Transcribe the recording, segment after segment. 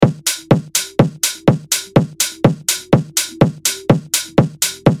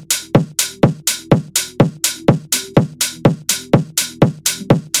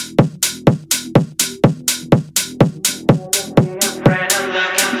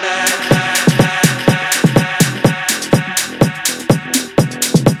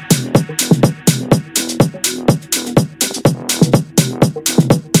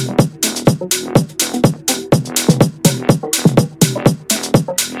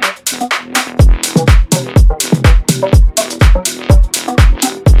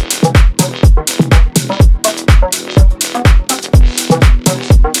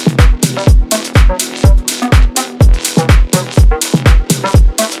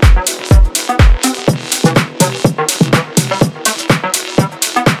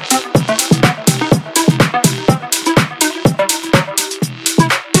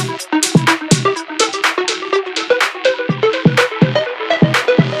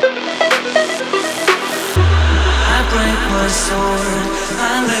my sword,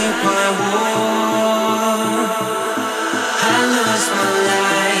 I live my war. I lose my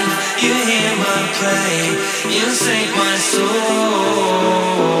life, you hear my play, you save my soul,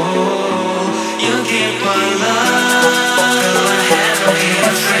 you keep my love. Go ahead, don't be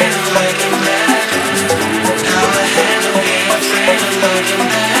afraid of looking back. Go ahead, don't be afraid of looking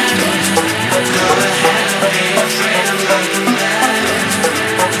back. Go ahead, don't be afraid of looking back.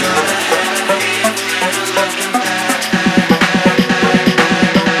 Go ahead, don't be afraid of looking back.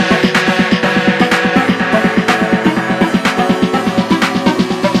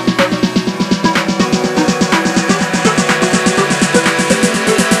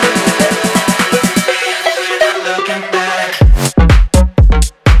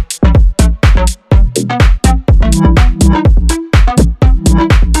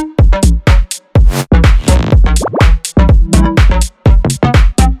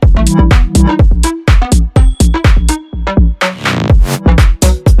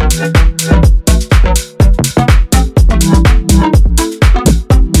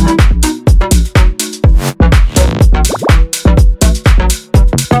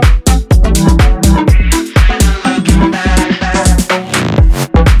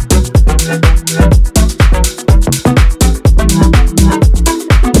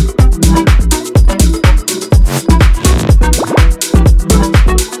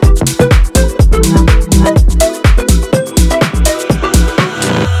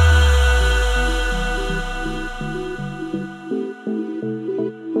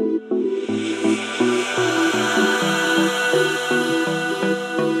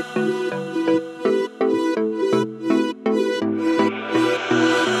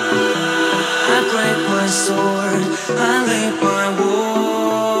 Sword, I live my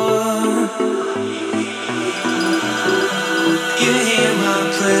war. You hear my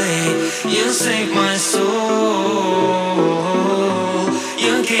play, you save my soul.